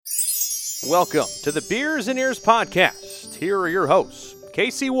Welcome to the Beers and Ears podcast. Here are your hosts,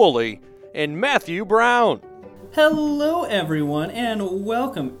 Casey Woolley and Matthew Brown. Hello, everyone, and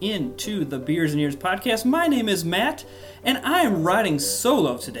welcome into the Beers and Ears podcast. My name is Matt, and I am riding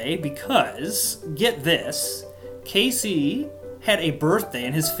solo today because, get this, Casey had a birthday,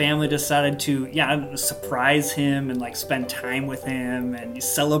 and his family decided to, surprise him and, spend time with him and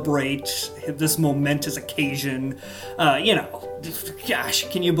celebrate this momentous occasion. Gosh,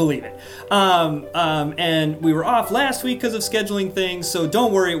 can you believe it? And we were off last week because of scheduling things, so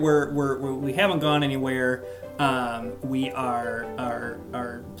don't worry, we haven't gone anywhere. We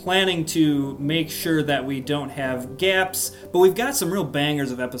are planning to make sure that we don't have gaps, but we've got some real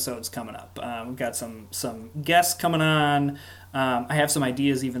bangers of episodes coming up. We've got some guests coming on. I have some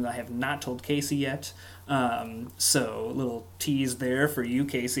ideas even though I have not told Casey yet. So a little tease there for you,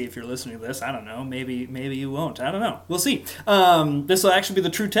 Casey, if you're listening to this. I don't know. Maybe you won't. I don't know. We'll see. This will actually be the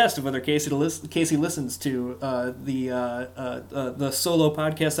true test of whether Casey listens to the solo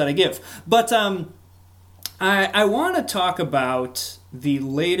podcast that I give. But I want to talk about the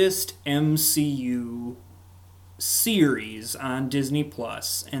latest MCU series on Disney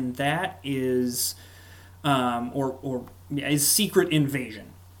Plus, and that is is Secret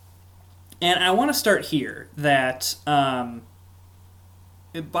Invasion. And I want to start here that Bob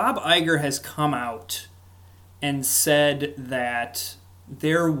Iger has come out and said that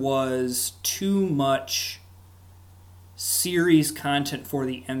there was too much series content for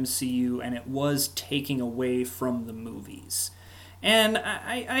the MCU and it was taking away from the movies. And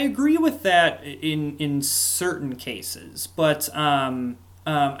I agree with that in certain cases, but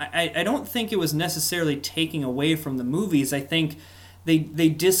I don't think it was necessarily taking away from the movies. I think they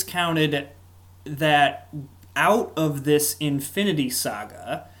discounted that out of this Infinity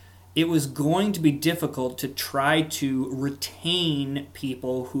Saga, it was going to be difficult to try to retain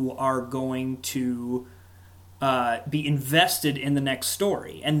people who are going to be invested in the next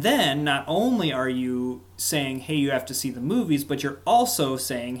story. And then not only are you saying, hey, you have to see the movies, but you're also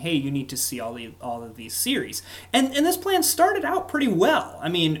saying, hey, you need to see all of these series. And this plan started out pretty well. I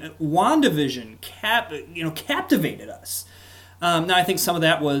mean, WandaVision captivated us. Now, I think some of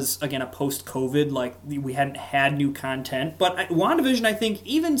that was, again, a post-COVID, we hadn't had new content. But WandaVision, I think,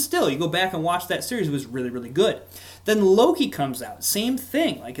 even still, you go back and watch that series, it was really, really good. Then Loki comes out. Same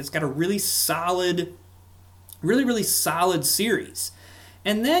thing. It's got a really solid series.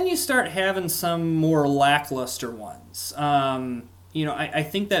 And then you start having some more lackluster ones. I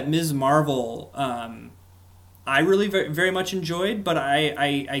think that Ms. Marvel, I really very, very much enjoyed, but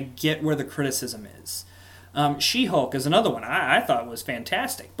I get where the criticism is. She-Hulk is another one I thought was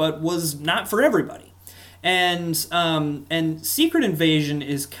fantastic, but was not for everybody. And Secret Invasion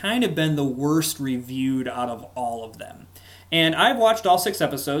has kind of been the worst reviewed out of all of them. And I've watched all 6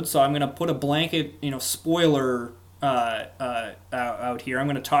 episodes, so I'm going to put a blanket, spoiler out here. I'm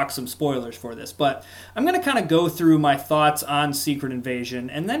going to talk some spoilers for this, but I'm going to kind of go through my thoughts on Secret Invasion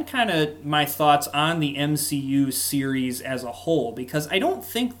and then kind of my thoughts on the MCU series as a whole, because I don't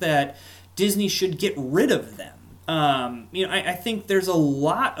think that Disney should get rid of them. I think there's a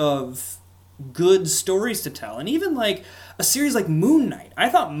lot of good stories to tell, and even a series like Moon Knight. I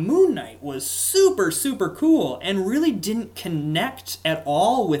thought Moon Knight was super, super cool and really didn't connect at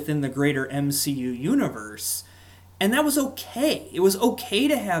all within the greater MCU universe. And that was okay. It was okay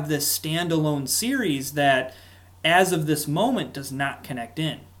to have this standalone series that, as of this moment, does not connect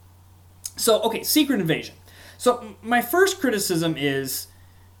in. So, okay, Secret Invasion. So, my first criticism is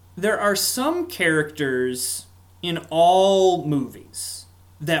there are some characters in all movies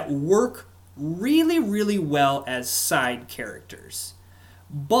that work really, really well as side characters.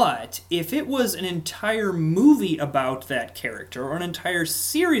 But if it was an entire movie about that character or an entire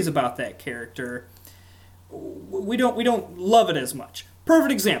series about that character, we don't love it as much.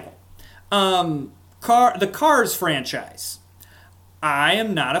 Perfect example. The Cars franchise. I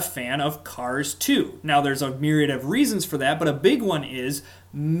am not a fan of Cars 2. Now, there's a myriad of reasons for that, but a big one is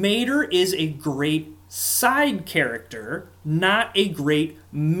Mater is a great side character, not a great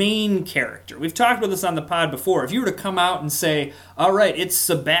main character. We've talked about this on the pod before. If you were to come out and say, all right, it's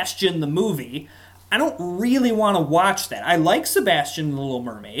Sebastian the movie, I don't really want to watch that. I like Sebastian the Little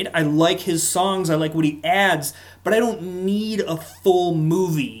Mermaid. I like his songs. I like what he adds, but I don't need a full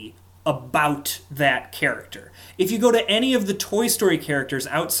movie about that character. If you go to any of the Toy Story characters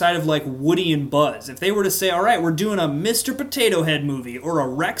outside of Woody and Buzz, if they were to say, all right, we're doing a Mr. Potato Head movie or a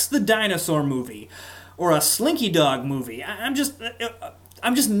Rex the Dinosaur movie or a Slinky Dog movie, I'm just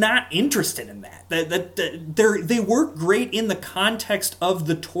not interested in that. They work great in the context of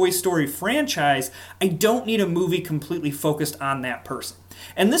the Toy Story franchise. I don't need a movie completely focused on that person.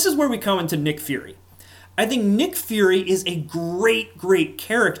 And this is where we come into Nick Fury. I think Nick Fury is a great, great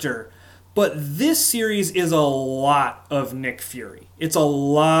character, but this series is a lot of Nick Fury. It's a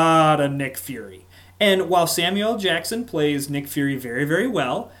lot of Nick Fury. And while Samuel L. Jackson plays Nick Fury very, very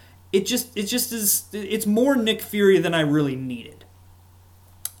well, it's more Nick Fury than I really needed.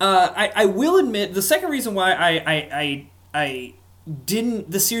 I will admit the second reason why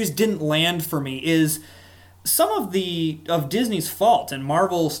the series didn't land for me is some of Disney's fault and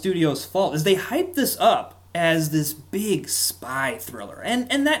Marvel Studios' fault is they hyped this up as this big spy thriller.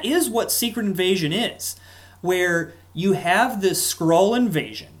 And that is what Secret Invasion is, where you have this Skrull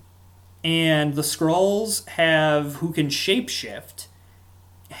invasion, and the Skrulls who can shapeshift,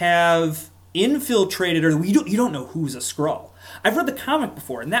 have infiltrated, or you don't know who's a Skrull. I've read the comic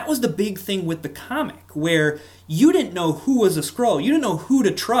before, and that was the big thing with the comic, where you didn't know who was a Skrull. You didn't know who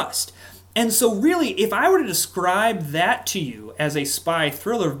to trust. And so really, if I were to describe that to you as a spy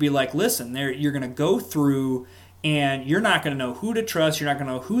thriller, it would be like, listen, you're going to go through, and you're not going to know who to trust. You're not going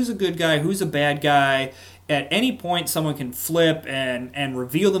to know who's a good guy, who's a bad guy. At any point, someone can flip and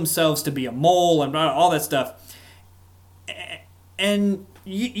reveal themselves to be a mole and all that stuff. And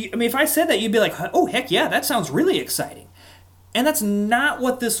if I said that, you'd be like, oh, heck yeah, that sounds really exciting. And that's not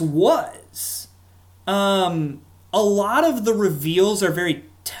what this was. A lot of the reveals are very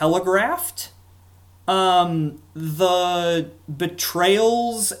telegraphed. The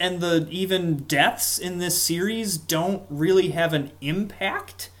betrayals and the even deaths in this series don't really have an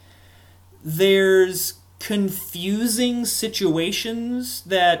impact. There's confusing situations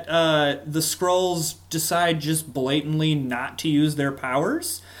that the Skrulls decide just blatantly not to use their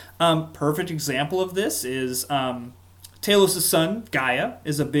powers. Perfect example of this is Talos' son, Gaia,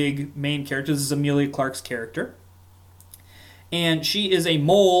 is a big main character. This is Emilia Clarke's character. And she is a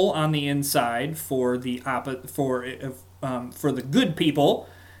mole on the inside for the good people,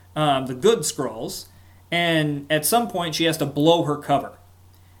 the good Skrulls. And at some point, she has to blow her cover.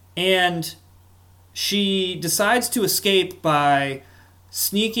 And she decides to escape by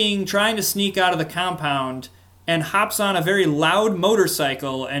trying to sneak out of the compound, and hops on a very loud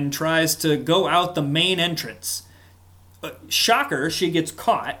motorcycle and tries to go out the main entrance. Shocker, she gets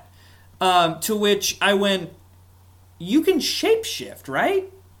caught, to which I went, you can shapeshift,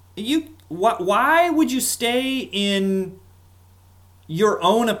 right? Why would you stay in your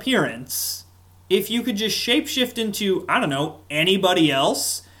own appearance if you could just shapeshift into, I don't know, anybody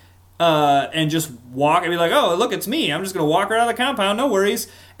else, and just walk and be like, oh, look, it's me. I'm just going to walk right out of the compound, no worries.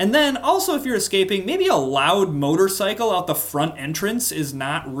 And then also, if you're escaping, maybe a loud motorcycle out the front entrance is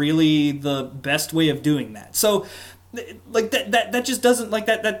not really the best way of doing that. So, like, that just doesn't, like,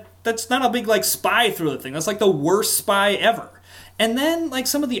 that's not a big, like, spy thriller thing. That's like the worst spy ever. And then, like,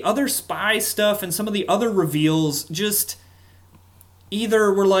 some of the other spy stuff and some of the other reveals just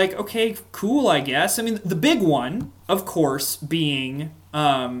either were like, okay, cool, I guess. I mean, the big one, of course, being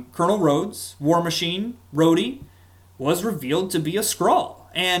Colonel Rhodes, War Machine, Rhodey, was revealed to be a Skrull.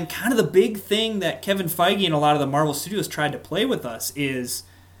 And kind of the big thing that Kevin Feige and a lot of the Marvel Studios tried to play with us is,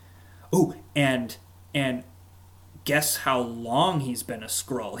 and guess how long he's been a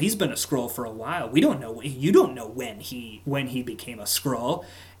Skrull? He's been a Skrull for a while. We don't know. You don't know when he became a Skrull.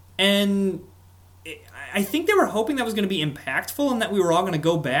 And I think they were hoping that was going to be impactful and that we were all going to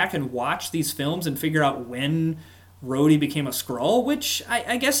go back and watch these films and figure out when Rhodey became a Skrull, which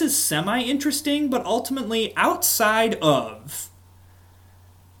I guess is semi-interesting, but ultimately outside of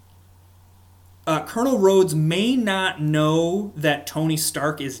Colonel Rhodes may not know that Tony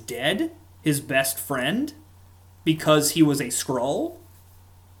Stark is dead, his best friend, because he was a Skrull.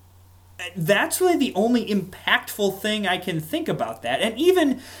 That's really the only impactful thing I can think about that. And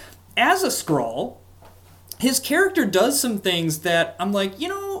even as a Skrull, his character does some things that I'm like,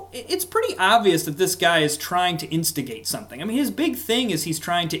 it's pretty obvious that this guy is trying to instigate something. I mean, his big thing is he's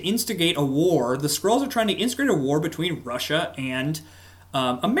trying to instigate a war. The Skrulls are trying to instigate a war between Russia and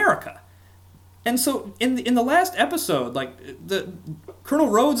America. And so in the last episode, like, the Colonel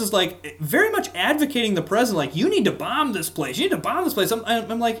Rhodes is like very much advocating the president, like, you need to bomb this place. You need to bomb this place.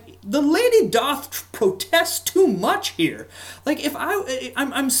 I'm like, the lady doth protest too much here. Like, if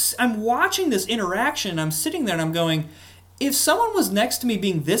I'm watching this interaction, I'm sitting there and I'm going, if someone was next to me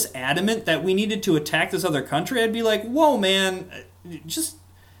being this adamant that we needed to attack this other country, I'd be like, whoa, man, just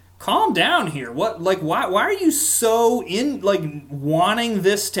calm down here. What, like, why are you so wanting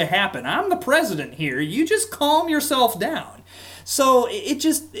this to happen? I'm the president here. You just calm yourself down. So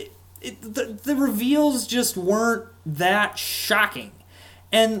the reveals just weren't that shocking.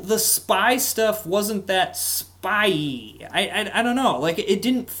 And the spy stuff wasn't that spy-y. I don't know. Like, it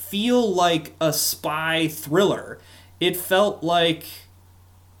didn't feel like a spy thriller. It felt like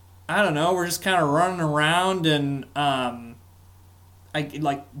I don't know, we're just kind of running around and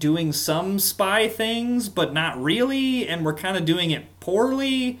doing some spy things, but not really, and we're kind of doing it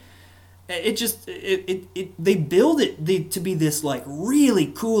poorly. They build it to be this like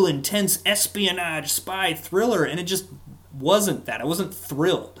really cool, intense espionage spy thriller, and it just wasn't that. I wasn't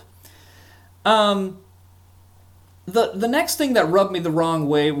thrilled. The next thing that rubbed me the wrong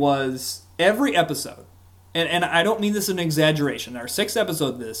way was every episode, and I don't mean this in exaggeration. There are 6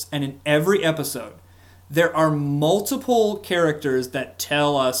 episodes of this, and in every episode, there are multiple characters that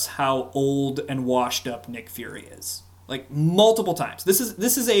tell us how old and washed up Nick Fury is. Like, multiple times. This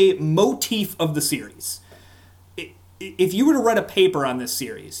is a motif of the series. If you were to write a paper on this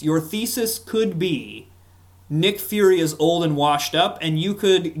series, your thesis could be Nick Fury is old and washed up, and you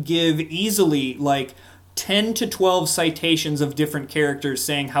could give easily, like, 10 to 12 citations of different characters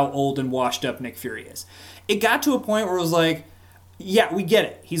saying how old and washed up Nick Fury is. It got to a point where it was like, yeah, we get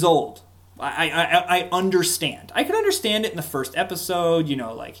it. He's old. I understand. I could understand it in the first episode, you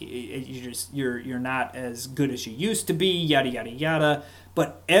know, like you're not as good as you used to be, yada yada yada.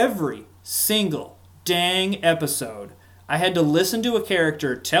 But every single dang episode, I had to listen to a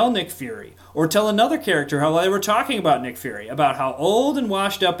character tell Nick Fury or tell another character how they were talking about Nick Fury, about how old and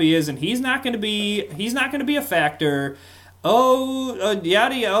washed up he is, and he's not going to be a factor.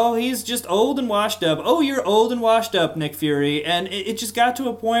 He's just old and washed up. Oh, you're old and washed up, Nick Fury. And it just got to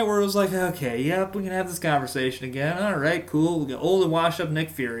a point where it was like, okay, yep, we can have this conversation again. All right, cool. We got old and washed up Nick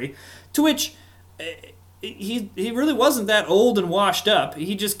Fury. To which he really wasn't that old and washed up.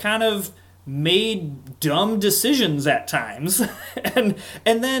 He just kind of made dumb decisions at times. and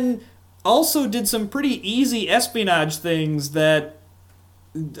then also did some pretty easy espionage things that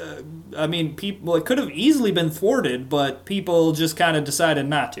people, it could have easily been thwarted, but people just kind of decided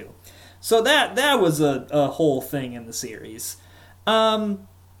not to. So that was a whole thing in the series.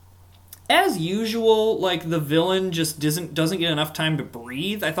 As usual, like, the villain just doesn't get enough time to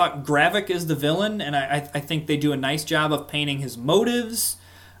breathe. I thought Gravik is the villain, and I think they do a nice job of painting his motives,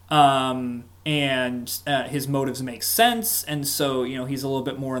 and his motives make sense, and so, you know, he's a little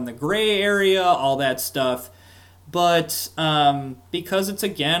bit more in the gray area, all that stuff. But because it's,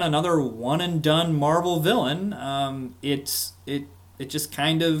 again, another one-and-done Marvel villain, it just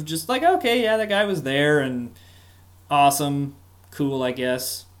kind of just like, okay, yeah, that guy was there, and awesome, cool, I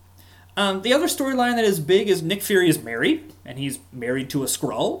guess. The other storyline that is big is Nick Fury is married, and he's married to a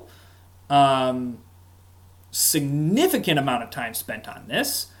Skrull. Significant amount of time spent on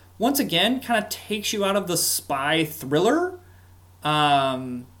this. Once again, kind of takes you out of the spy thriller,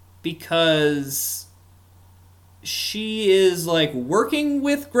 because she is, like, working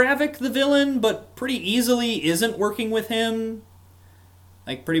with Gravik, the villain, but pretty easily isn't working with him.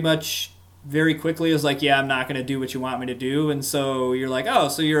 Like, pretty much very quickly is like, yeah, I'm not going to do what you want me to do. And so you're like, oh,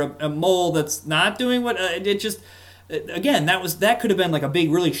 so you're a mole that's not doing what... it just... Again, that could have been like a big,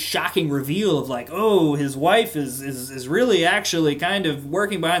 really shocking reveal of like, oh, his wife is really actually kind of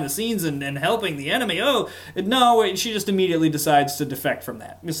working behind the scenes and helping the enemy. Oh, no, she just immediately decides to defect from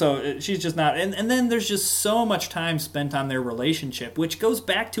that. So she's just not. And then there's just so much time spent on their relationship, which goes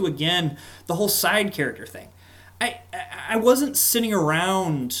back to, again, the whole side character thing. I wasn't sitting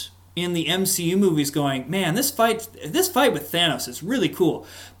around in the MCU movies going, man, this fight with Thanos is really coul.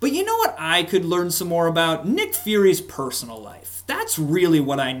 But you know what I could learn some more about? Nick Fury's personal life. That's really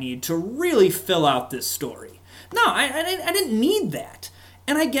what I need to really fill out this story. No, I didn't need that.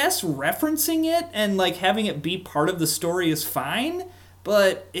 And I guess referencing it and like having it be part of the story is fine,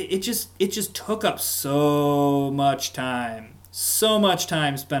 but it just took up so much time. So much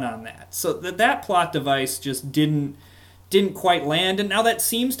time spent on that. So that plot device just didn't quite land, and now that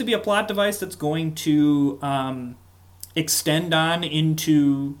seems to be a plot device that's going to extend on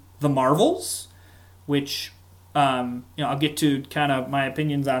into the Marvels, which I'll get to kind of my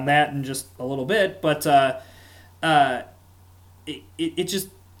opinions on that in just a little bit, but it just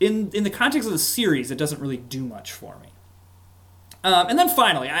in the context of the series, it doesn't really do much for me. And then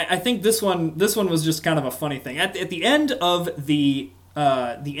finally, I think this one was just kind of a funny thing. At the end of the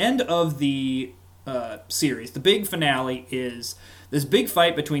series, the big finale is this big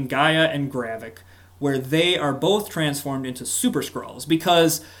fight between Gaia and Gravik, where they are both transformed into Super Skrulls.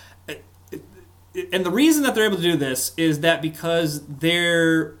 And the reason that they're able to do this is that because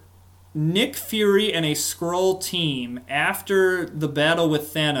they're Nick Fury and a Skrull team, after the battle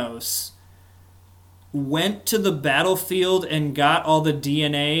with Thanos, went to the battlefield and got all the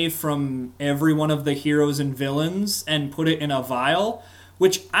DNA from every one of the heroes and villains and put it in a vial,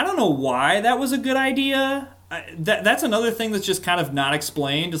 which I don't know why that was a good idea. That's another thing that's just kind of not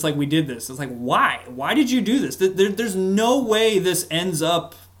explained. It's like, we did this. It's like, why? Why did you do this? There's no way this ends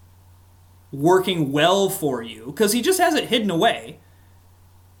up working well for you because he just has it hidden away.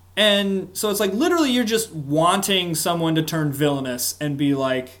 And so it's like literally you're just wanting someone to turn villainous and be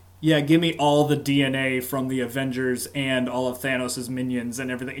like, yeah, give me all the DNA from the Avengers and all of Thanos' minions and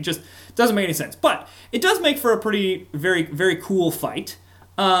everything. It just doesn't make any sense. But it does make for a pretty, very, very cool fight.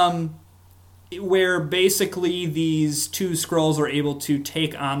 Where basically these two Skrulls are able to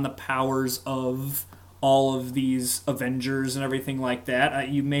take on the powers of all of these Avengers and everything like that.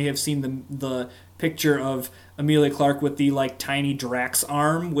 You may have seen the picture of Emilia Clarke with the like tiny Drax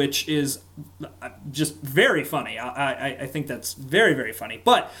arm, which is just very funny. I think that's very, very funny.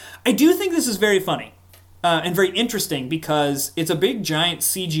 But I do think this is very funny and very interesting because it's a big giant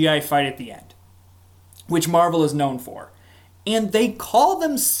CGI fight at the end, which Marvel is known for. And they call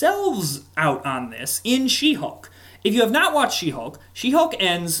themselves out on this in She-Hulk. If you have not watched She-Hulk, She-Hulk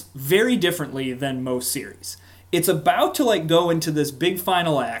ends very differently than most series. It's about to like go into this big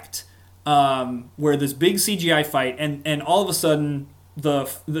final act where this big CGI fight, and all of a sudden the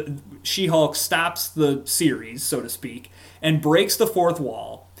She-Hulk stops the series, so to speak, and breaks the fourth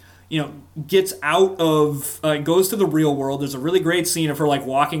wall. Gets out of, goes to the real world. There's a really great scene of her like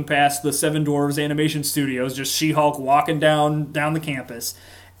walking past the Seven Dwarfs Animation Studios, just She-Hulk walking down the campus.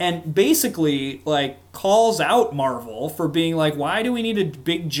 And basically, like, calls out Marvel for being like, why do we need a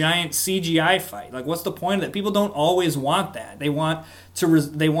big, giant CGI fight? Like, what's the point of that? People don't always want that. They want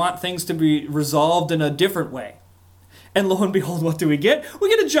things to be resolved in a different way. And lo and behold, what do we get?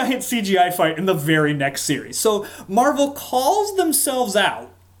 We get a giant CGI fight in the very next series. So Marvel calls themselves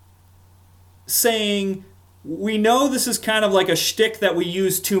out, saying, we know this is kind of like a shtick that we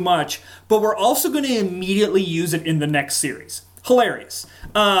use too much, but we're also going to immediately use it in the next series. Hilarious.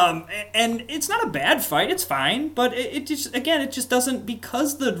 And it's not a bad fight, it's fine, but it just doesn't,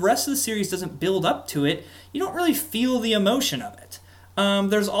 because the rest of the series doesn't build up to it, you don't really feel the emotion of it.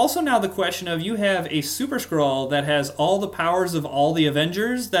 There's also now the question of, you have a Super Skrull that has all the powers of all the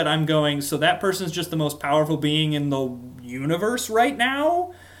Avengers that I'm going, so that person's just the most powerful being in the universe right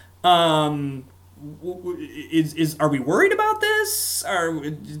now? Are we worried about this?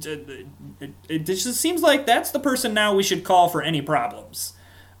 It just seems like that's the person now we should call for any problems.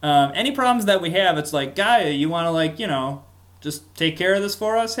 Any problems that we have, it's like, Gaia, you want to just take care of this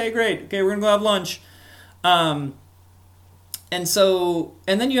for us? Hey, great. Okay, we're going to go have lunch. And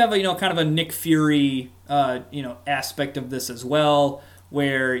then you have kind of a Nick Fury, aspect of this as well,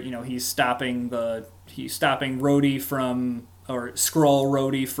 where, he's stopping Rhodey from, or Skrull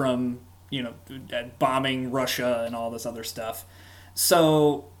Rhodey from, bombing Russia and all this other stuff.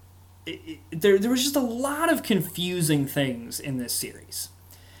 So there was just a lot of confusing things in this series.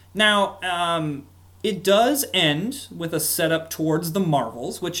 Now, it does end with a setup towards the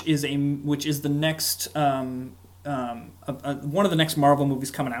Marvels, which is the next one of the next Marvel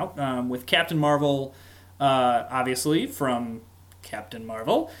movies coming out, with Captain Marvel, obviously from Captain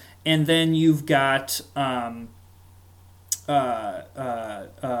Marvel, and then you've got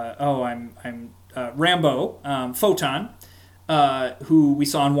Rambo, Photon, who we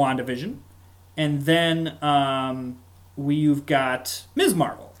saw in WandaVision, and then you've got Ms.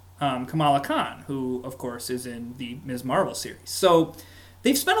 Marvel, Kamala Khan, who of course is in the Ms. Marvel series. So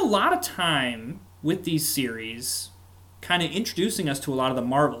they've spent a lot of time with these series kind of introducing us to a lot of the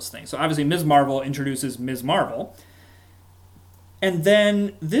Marvels things. So obviously Ms. Marvel introduces Ms. Marvel, and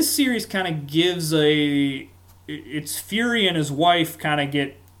then this series kind of gives it's Fury and his wife kind of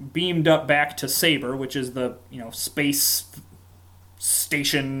get beamed up back to Saber, which is the space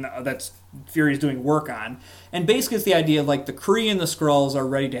station that's Fury's doing work on. And basically it's the idea of like the Kree and the Skrulls are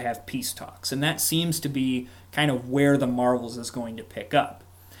ready to have peace talks, and that seems to be kind of where the Marvels is going to pick up.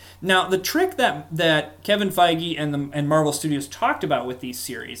 Now, the trick that Kevin Feige and Marvel Studios talked about with these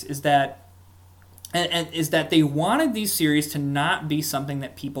series is that they wanted these series to not be something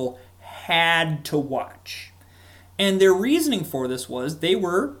that people had to watch. And their reasoning for this was they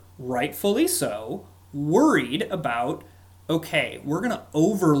were, rightfully so, worried about, okay, we're going to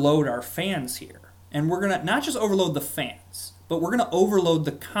overload our fans here. And we're going to not just overload the fans, but we're going to overload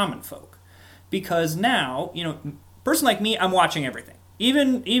the common folk. Because now, a person like me, I'm watching everything.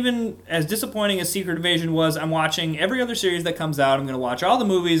 Even as disappointing as Secret Invasion was, I'm watching every other series that comes out. I'm going to watch all the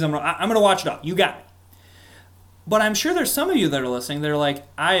movies. I'm going to watch it all. You got it. But I'm sure there's some of you that are listening that are like,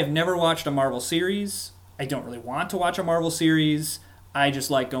 I have never watched a Marvel series. I don't really want to watch a Marvel series. I just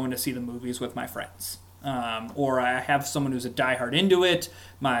like going to see the movies with my friends. Or I have someone who's a diehard into it,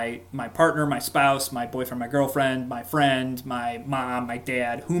 my partner, my spouse, my boyfriend, my girlfriend, my friend, my mom, my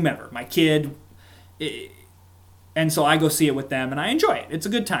dad, whomever, my kid. And so I go see it with them, and I enjoy it. It's a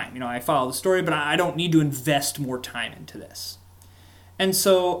good time. I follow the story, but I don't need to invest more time into this. And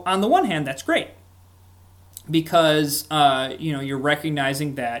so, on the one hand, that's great because you're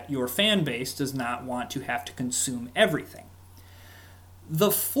recognizing that your fan base does not want to have to consume everything.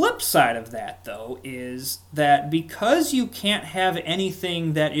 The flip side of that, though, is that because you can't have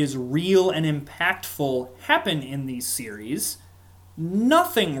anything that is real and impactful happen in these series,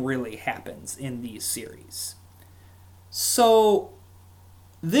 nothing really happens in these series. So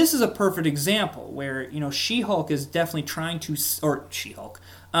this is a perfect example where, She-Hulk is definitely trying to, or She-Hulk,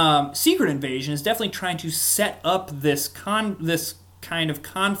 Secret Invasion is definitely trying to set up this kind of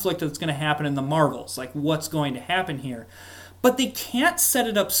conflict that's going to happen in the Marvels, like what's going to happen here. But they can't set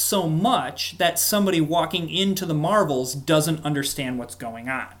it up so much that somebody walking into the Marvels doesn't understand what's going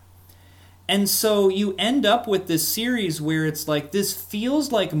on. And so you end up with this series where it's like, this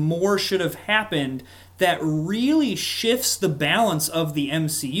feels like more should have happened that really shifts the balance of the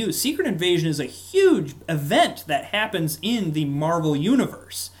MCU. Secret Invasion is a huge event that happens in the Marvel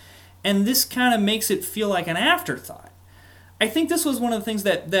Universe. And this kind of makes it feel like an afterthought. I think this was one of the things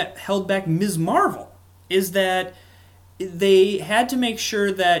that held back Ms. Marvel, is that they had to make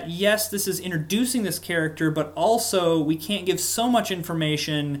sure that, yes, this is introducing this character, but also we can't give so much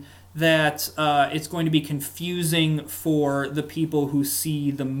information that it's going to be confusing for the people who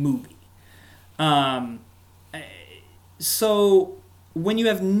see the movie. So when you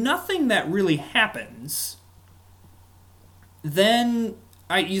have nothing that really happens, then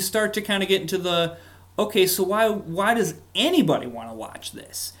you start to kind of get into the, okay, so why does anybody want to watch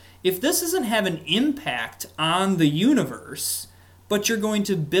this? If this doesn't have an impact on the universe, but you're going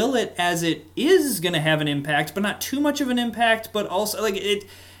to bill it as it is going to have an impact, but not too much of an impact, but also like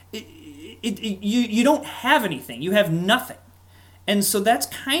you don't have anything. You have nothing. And so that's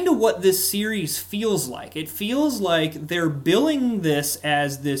kind of what this series feels like. It feels like they're billing this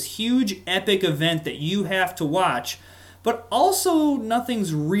as this huge epic event that you have to watch, but also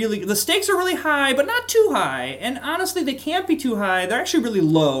nothing's really... The stakes are really high, but not too high. And honestly, they can't be too high. They're actually really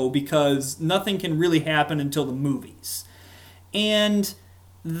low because nothing can really happen until the movies. And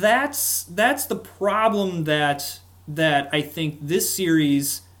that's the problem that I think this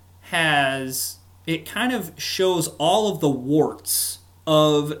series has. It kind of shows all of the warts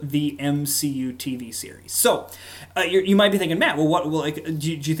of the MCU TV series. So you might be thinking, Matt, do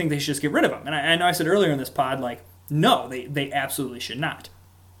you think they should just get rid of them? And I know I said earlier in this pod, no, they absolutely should not.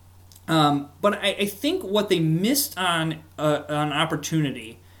 But I think what they missed on an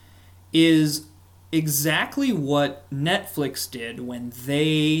opportunity is exactly what Netflix did when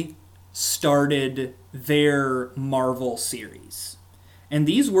they started their Marvel series. And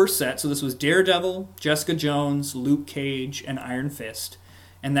these were set, so this was Daredevil, Jessica Jones, Luke Cage, and Iron Fist.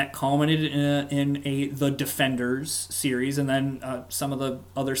 And that culminated in the Defenders series, and then some of the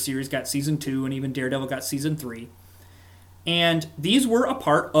other series got Season 2, and even Daredevil got Season 3. And these were a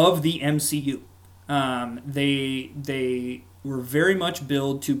part of the MCU. They were very much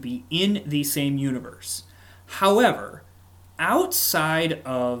billed to be in the same universe. However, outside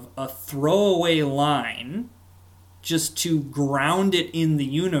of a throwaway line, just to ground it in the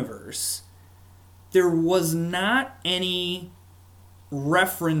universe, there was not any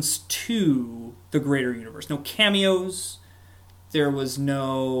reference to the greater universe. No cameos. There was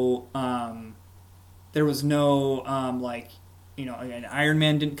no an Iron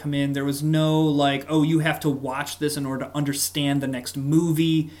Man didn't come in. There was no you have to watch this in order to understand the next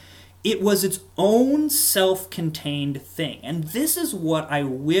movie. It was its own self-contained thing. And this is what I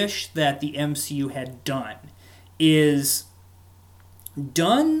wish that the MCU had done, is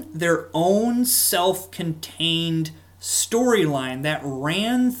done their own self-contained storyline that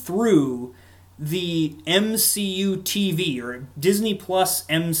ran through the MCU TV or Disney Plus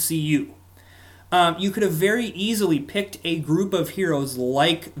MCU. You could have very easily picked a group of heroes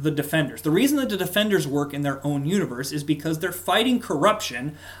like the Defenders. The reason that the Defenders work in their own universe is because they're fighting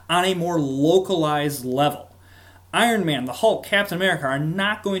corruption on a more localized level. Iron Man, the Hulk, Captain America are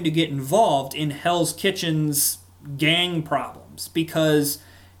not going to get involved in Hell's Kitchen's gang problems because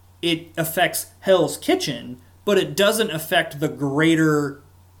it affects Hell's Kitchen, but it doesn't affect the greater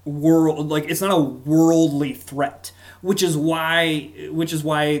world. It's not a worldly threat, which is why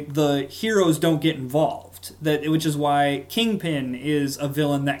the heroes don't get involved. Which is why Kingpin is a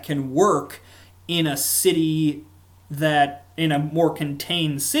villain that can work in a city in a more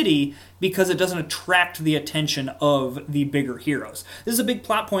contained city, because it doesn't attract the attention of the bigger heroes. This is a big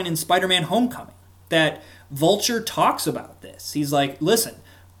plot point in Spider-Man Homecoming, that Vulture talks about this. He's like, listen,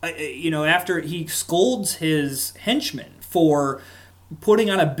 after he scolds his henchmen for putting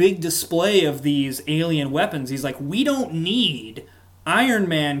on a big display of these alien weapons, he's like, we don't need Iron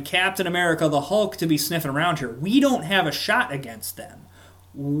Man, Captain America, the Hulk to be sniffing around here. We don't have a shot against them.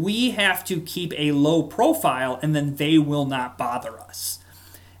 we have to keep a low profile, and then they will not bother us.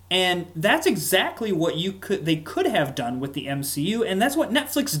 And that's exactly what they could have done with the MCU, and that's what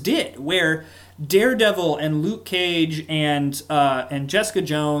Netflix did, where Daredevil and Luke Cage and Jessica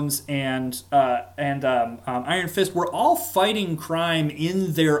Jones and Iron Fist were all fighting crime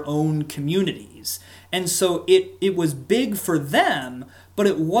in their own communities, and so it was big for them, but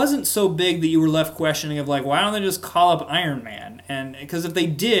it wasn't so big that you were left questioning of like, why don't they just call up Iron Man? And because if they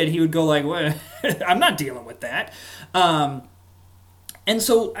did, he would go like, well, I'm not dealing with that. And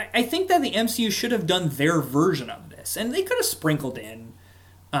so I think that the MCU should have done their version of this. And they could have sprinkled in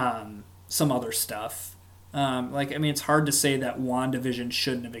some other stuff. It's hard to say that WandaVision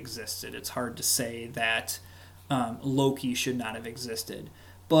shouldn't have existed. It's hard to say that Loki should not have existed.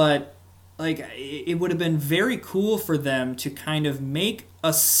 But it would have been very cool for them to kind of make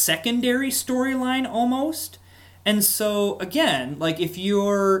a secondary storyline almost. And so, again, if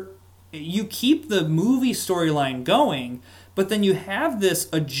you keep the movie storyline going, but then you have this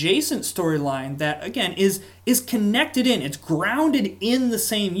adjacent storyline that, again, is connected in. It's grounded in the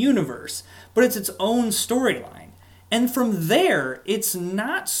same universe, but it's its own storyline. And from there, it's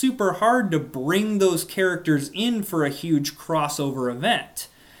not super hard to bring those characters in for a huge crossover event.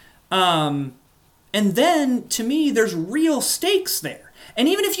 And then, to me, there's real stakes there. And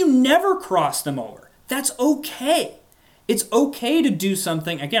even if you never cross them over, that's okay. It's okay to do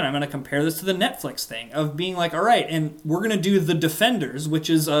something, again, I'm going to compare this to the Netflix thing, of being like, all right, and we're going to do The Defenders, which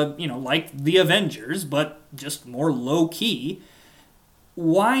is, like The Avengers, but just more low-key.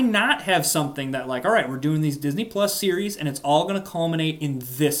 Why not have something that, all right, we're doing these Disney Plus series, and it's all going to culminate in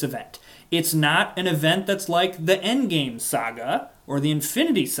this event. It's not an event that's like the Endgame saga or the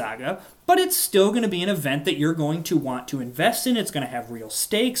Infinity Saga, but it's still going to be an event that you're going to want to invest in. It's going to have real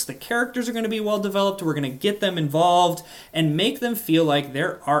stakes. The characters are going to be well developed. We're going to get them involved and make them feel like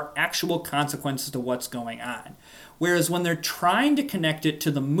there are actual consequences to what's going on. Whereas when they're trying to connect it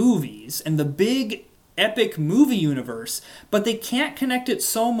to the movies and the big epic movie universe, but they can't connect it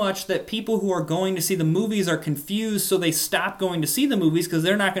so much that people who are going to see the movies are confused, so they stop going to see the movies because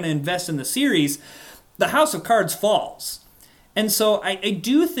they're not going to invest in the series, the House of Cards falls. And so I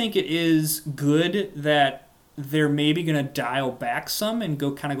do think it is good that they're maybe going to dial back some and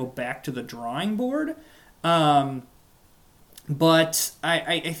go back to the drawing board. But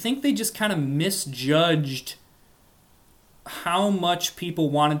I think they just kind of misjudged how much people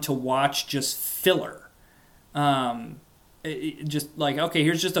wanted to watch just filler. Okay,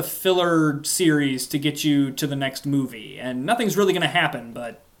 here's just a filler series to get you to the next movie, and nothing's really going to happen,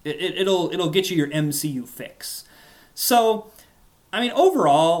 but it'll get you your MCU fix. So,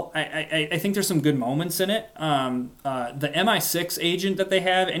 overall, I think there's some good moments in it. The MI6 agent that they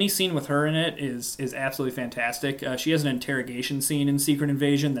have, any scene with her in it is absolutely fantastic. She has an interrogation scene in Secret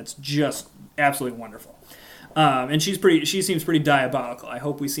Invasion that's just absolutely wonderful. And she seems pretty diabolical. I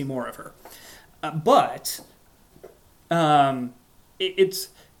hope we see more of her. It's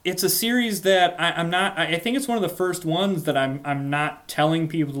a series that I think it's one of the first ones that I'm not telling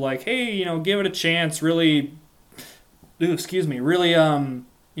people to hey, give it a chance, really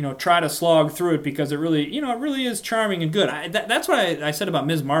try to slog through it because it really is charming and good. That's what I said about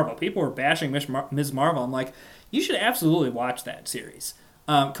Ms. Marvel. People were bashing Ms. Marvel. I'm like, you should absolutely watch that series.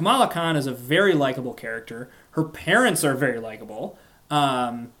 Kamala Khan is a very likable character. Her parents are very likable.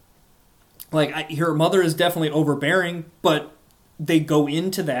 Her mother is definitely overbearing, but they go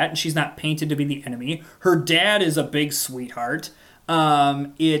into that, and she's not painted to be the enemy. Her dad is a big sweetheart.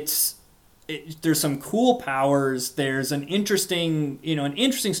 There's some cool powers. There's an interesting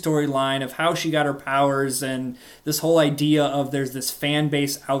storyline of how she got her powers, and this whole idea of there's this fan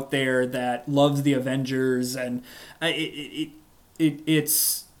base out there that loves the Avengers, and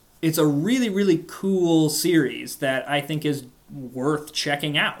it's a really, really cool series that I think is worth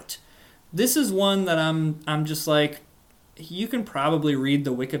checking out. This is one that I'm just like, you can probably read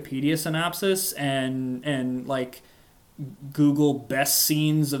the Wikipedia synopsis and Google best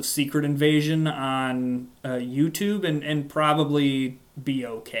scenes of Secret Invasion on YouTube and probably be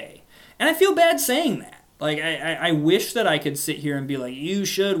okay. And I feel bad saying that. I wish that I could sit here and be like, you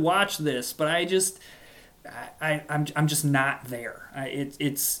should watch this, but I'm just not there.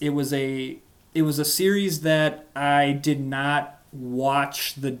 It was a series that I did not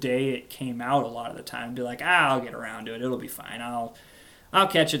watch the day it came out a lot of the time. Be like, I'll get around to it. It'll be fine. I'll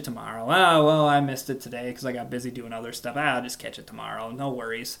catch it tomorrow. Oh, well, I missed it today because I got busy doing other stuff. I'll just catch it tomorrow. No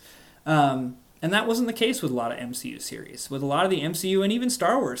worries. And that wasn't the case with a lot of MCU series. With a lot of the MCU and even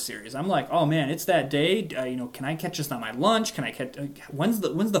Star Wars series, I'm like, oh man, it's that day. Can I catch this on my lunch? Can I catch? When's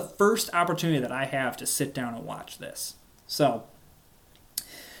the first opportunity that I have to sit down and watch this? So,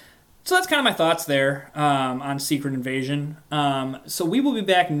 So that's kind of my thoughts there on Secret Invasion. So we will be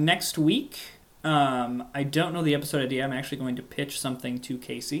back next week. I don't know the episode idea. I'm actually going to pitch something to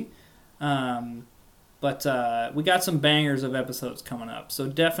Casey. But we got some bangers of episodes coming up. So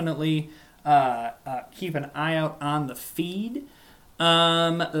definitely keep an eye out on the feed.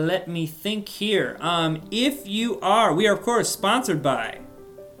 Let me think here. We are of course sponsored by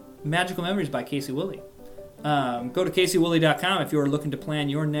Magical Memories by Casey Woolley. Go to CaseyWoolley.com if you are looking to plan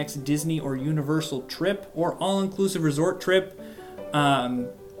your next Disney or Universal trip or all-inclusive resort trip.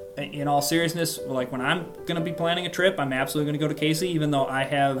 In all seriousness, like when I'm going to be planning a trip, I'm absolutely going to go to Casey, even though I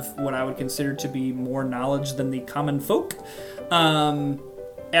have what I would consider to be more knowledge than the common folk.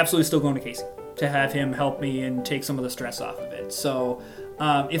 Absolutely still going to Casey to have him help me and take some of the stress off of it. So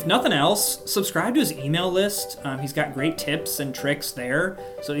if nothing else, subscribe to his email list. He's got great tips and tricks there.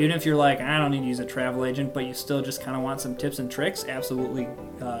 So even if you're like, I don't need to use a travel agent, but you still just kind of want some tips and tricks, absolutely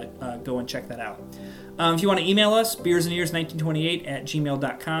go and check that out. If you want to email us,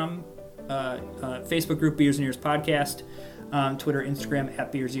 beersandears1928@gmail.com. Facebook group Beers and Ears Podcast. Twitter, Instagram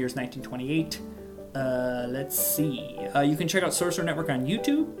 @beersears1928. Let's see. You can check out Sorcerer Network on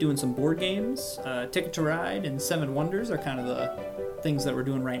YouTube, doing some board games. Ticket to Ride and Seven Wonders are kind of the things that we're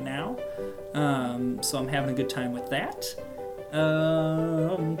doing right now. So I'm having a good time with that.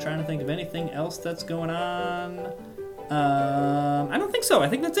 I'm trying to think of anything else that's going on. I don't think so. I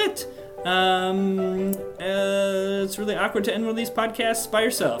think that's it. It's really awkward to end one of these podcasts by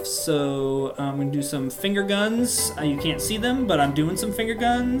yourself. So I'm going to do some finger guns. You can't see them, but I'm doing some finger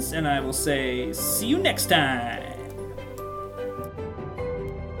guns. And I will say, see you next time.